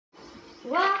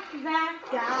Welcome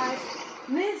back, guys.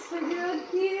 Mr. Good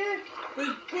here.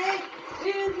 Today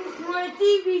is my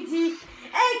DVD,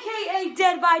 aka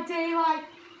Dead by Daylight.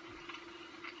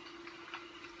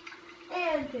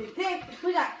 And today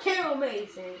we got Carol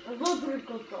Mason, a little of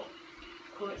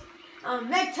course.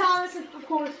 Meg Thomas, and of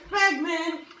course,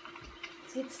 Fragman.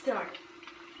 Let's get started.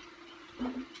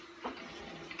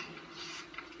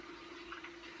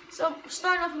 So,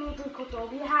 starting off with Little Control,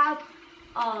 we have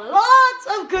lots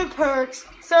of good perks.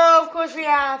 So, of course, we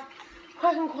have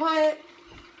Quick and Quiet,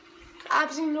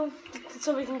 absolutely,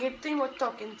 so we can get 3 more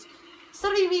tokens,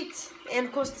 Study Meat, and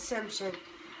of course, Deception.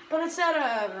 But instead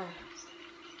of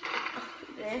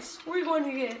this, we're going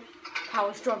to get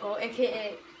Power Struggle,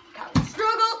 aka Power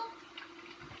Struggle.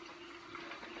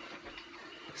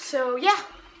 So, yeah.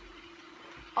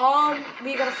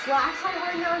 We got a flashlight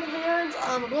right now in hands.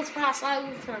 A gold flashlight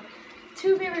with her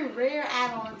 2 very rare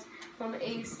add-ons from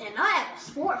Ace. And I have a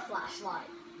sport flashlight.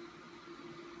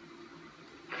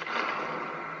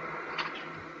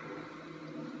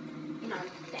 And I'm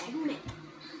Fragman.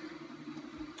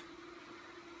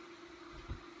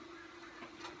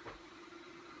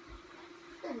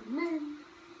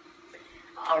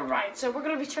 Alright, so we're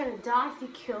going to be trying to dodge the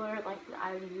killer like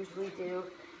I usually do.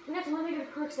 We have some really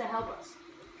good perks that help us.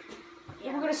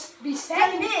 Yeah, we're going to be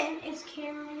standing Fragman is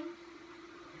carrying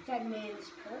Fragman's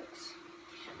perks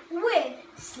with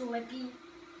Slippy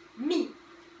Me.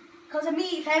 Because of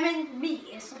me, Fragman, me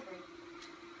is Slippy.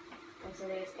 Yes,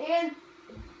 it is. And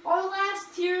our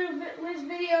last tier of this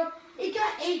video, it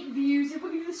got 8 views. If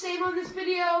we do the same on this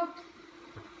video,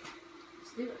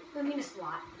 Let's do it. I mean, it's a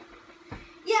lot.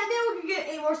 yeah, maybe we can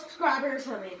get 8 more subscribers.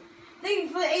 I mean, thank you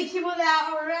for the 8 people that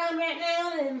are around right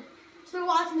now and still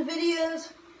watching the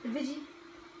videos. And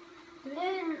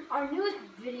then our newest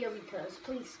video we post,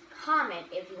 please comment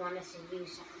if you want us to do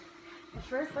something. The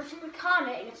first person to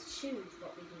comment gets to choose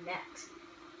what we do next.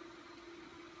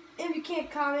 If you can't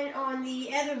comment on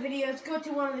the other videos, go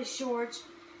to one of the shorts.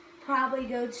 Probably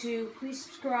go to please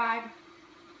subscribe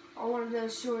on one of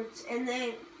those shorts, and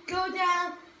then go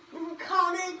down and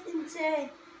comment and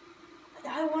say,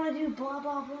 I want to do blah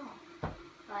blah blah.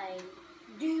 Like,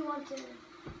 do you want to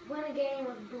win a game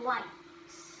with blights?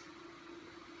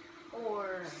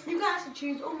 Or You guys can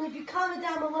choose only if you comment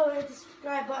down below and hit the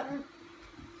subscribe button.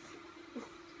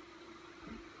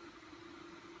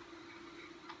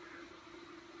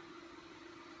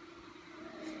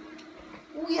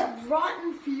 We have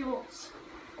Rotten Fields,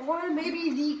 or maybe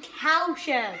the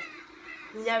Cowshed.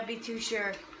 Never be too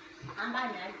sure. I'm by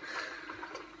now.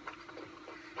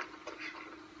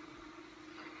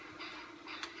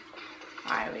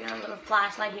 Alright, we got a little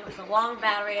flashlight here with a long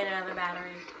battery and another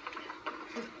battery.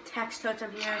 There's a text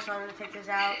totem here, so I'm going to take this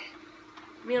out.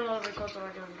 Me and a little Ricotta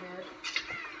are doing good.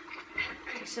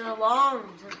 It's so long,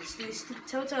 these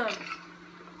totems.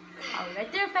 Oh,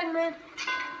 right there, Fragman.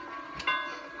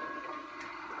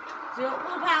 So,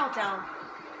 little power down.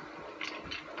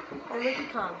 And look, he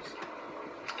comes.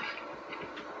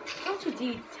 Don't you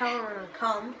need to tell her to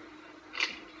come?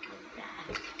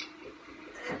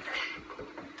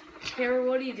 Kara,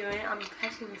 what are you doing? I'm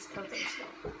hexing this totem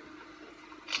still.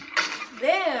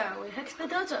 There! We hexed the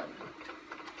totem.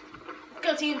 Let's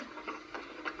go, team!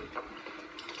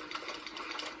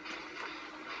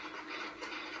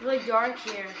 It's really dark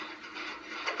here.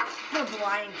 I'm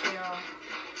blind, Carol.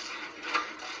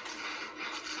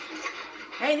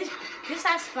 Hey, this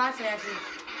has flashlight actually.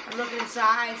 I'm looking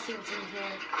inside, see what's in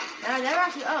here. And I never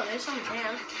actually. Oh, there's someone's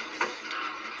hand.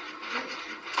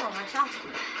 Oh, my shots.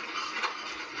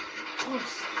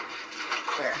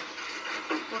 Where?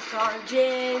 We're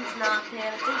charging, not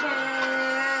paying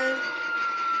attention.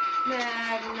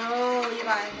 Man, no, you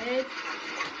got hit.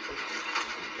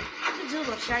 It's a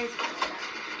little shiny.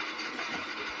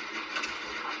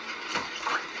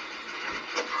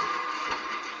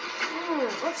 Ooh,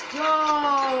 let's go.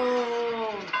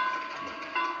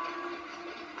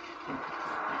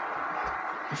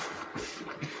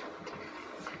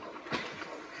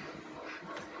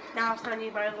 Now it's time to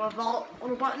use my little vault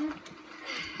little button.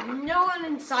 No one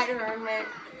inside her hermit.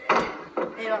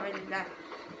 They don't really do that.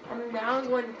 And now I'm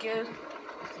going to go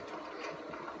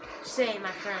say my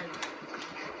friend.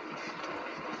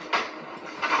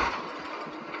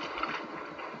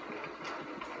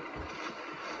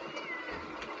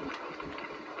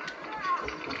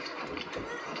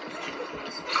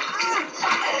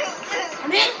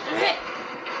 I'm hit!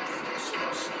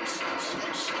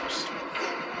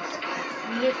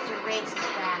 Mr. Race is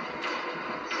back.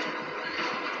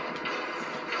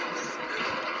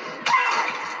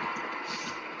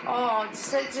 Oh,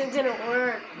 it didn't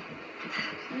work.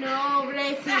 No,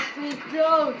 Wraith, please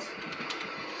don't.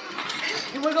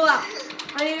 And wiggle out.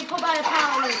 I need to pull by the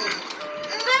power maybe.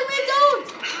 Fagman, don't!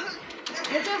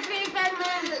 It's okay,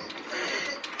 Fagman.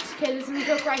 Okay, this is me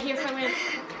hook right here, Fagman.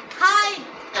 Hide!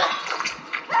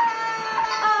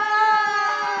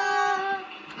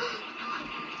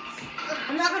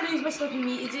 I'm not gonna use my slippy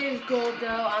meat. It is gold though.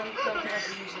 I'm gonna have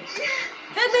to use it.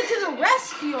 Fagman to the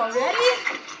rescue already?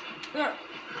 No.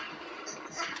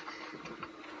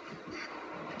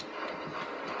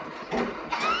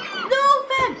 No,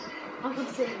 Fag! I'm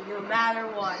gonna save you no matter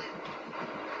what.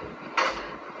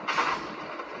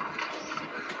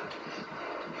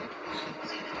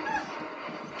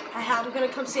 I'm gonna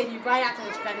come save you right after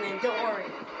this, Fagman. Don't worry.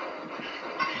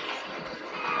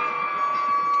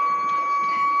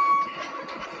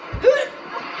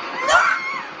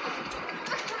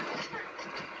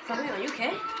 Fagman, are you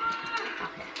okay?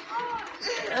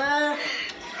 It's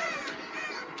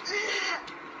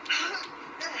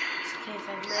okay,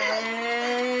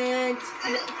 Fagman.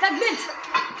 Fagman!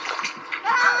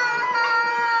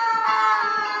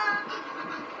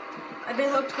 I've been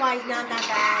hooked twice, not that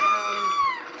bad.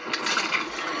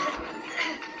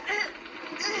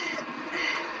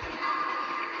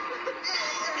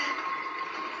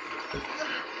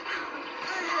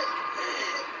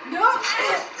 No!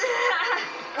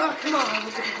 Oh, come on.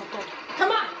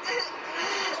 Come on! Is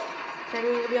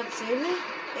anyone gonna be able to save me?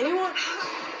 Anyone?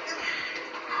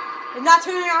 It's not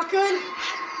turning out good?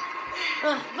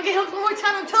 Look at him one more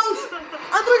time. I'm toast!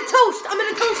 I'm doing toast! I'm in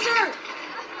a toaster!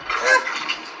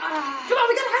 Come on,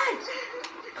 we gotta hide!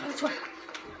 Go this way.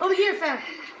 Over here, fam.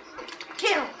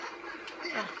 Kill!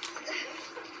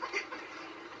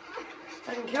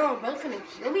 Fucking Carol both gonna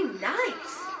kill me?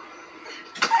 Nice!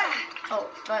 Oh,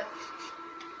 but...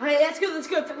 Okay, that's good, that's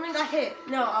good. Fagman got hit.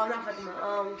 No, not Fagman.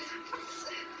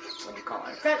 What do you call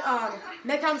it?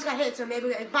 Megcom's got hit, so maybe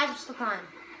it buys us the time.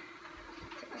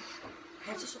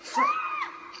 Okay, just sorry.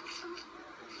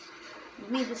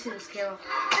 You need to see this, Carol.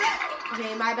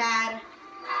 Okay, my bad.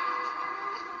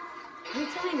 Where are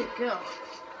you telling me to go?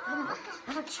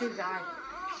 I'm a true guy.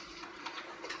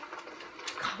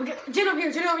 God, we got Jin over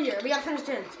here, We gotta finish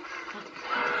Jin.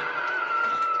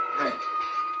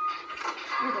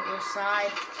 You're the worst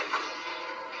side.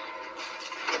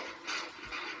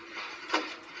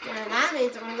 And that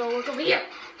means I'm gonna go work over here.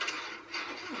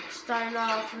 Starting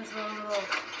off with a little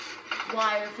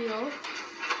wire field.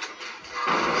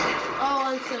 Oh,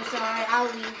 I'm so sorry. I'll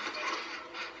leave.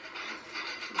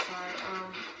 I'm sorry.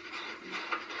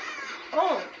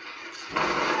 Oh!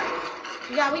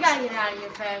 We gotta get out of here,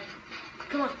 Fag.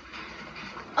 Come on.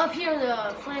 Up here in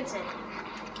the planting.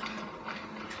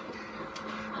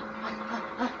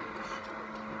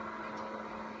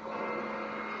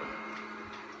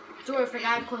 Sorry, Fag,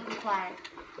 I'm quick and quiet.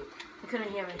 You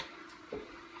couldn't hear me.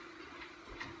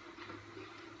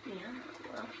 Yeah,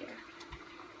 we're up here.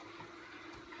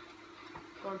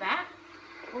 Going back?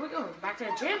 Where are we going? Back to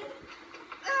the gym?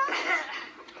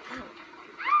 Ow.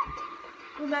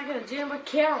 We're back at the gym, but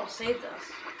Carol saved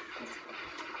us.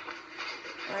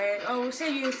 Alright, oh, we'll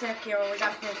save you a sec, Carol. We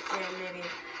gotta finish the gym, maybe.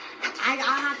 I'll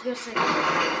have to go save Carol.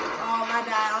 Oh, my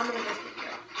bad. I'm gonna go save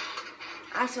Carol.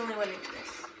 That's the only way to do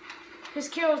this. Because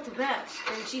Carol's the best,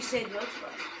 and she saved both of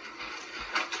us.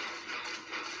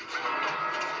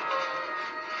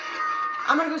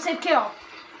 I'm gonna go save Carol.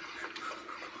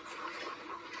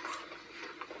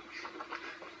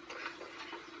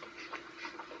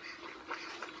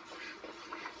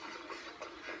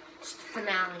 Just the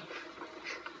finale.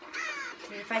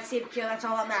 And if I save Carol, that's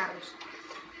all that matters.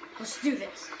 Let's do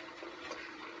this.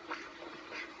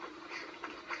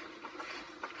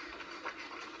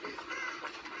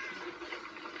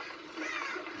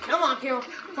 Come on, Carol.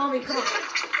 Follow me, come on.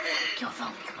 Carol,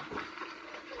 follow me, come on.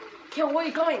 Carol, where are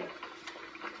you going?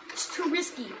 It's too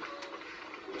risky.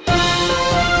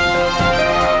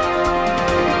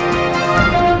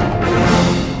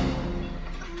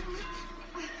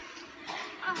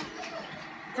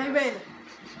 Fagman.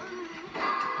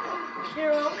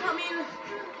 Carol, I'm coming.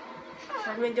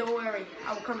 Fagman, don't worry. I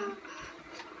will come.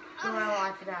 No matter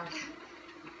what, for that.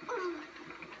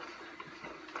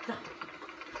 No.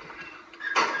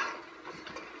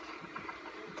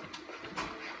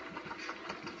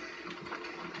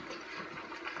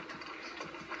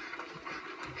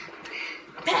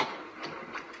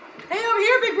 Hey, over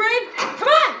here, big brain! Come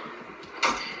on!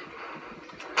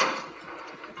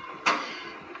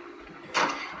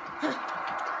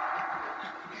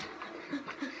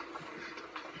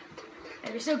 If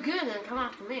you're so good, then come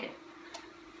after me.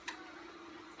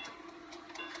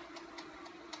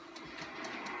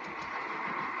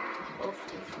 Oof,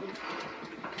 oof, oof.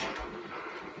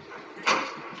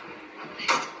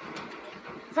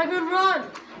 If I could run!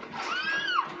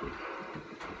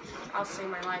 I'll save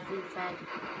my life, you fag.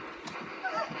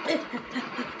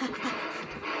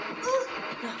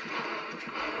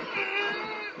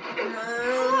 No,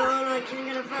 I can't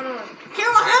get in front of him.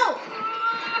 Carol, help!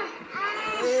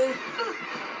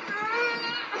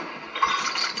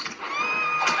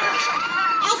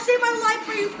 I'll save my life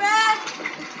for you, fag!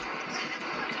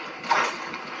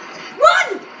 Run!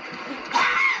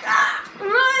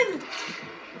 Run!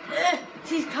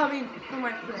 He's coming for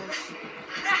my friends.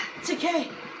 It's okay.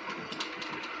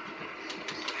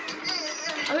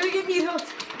 I'm gonna get me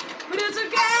hooked, but it's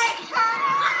okay.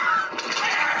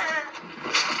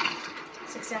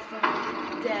 Successful.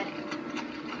 Dead.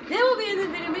 That will be in the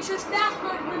video. Make sure to smash the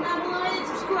button down below and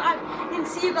subscribe. And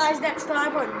see you guys next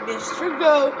time on Mr.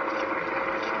 Go.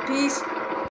 Peace.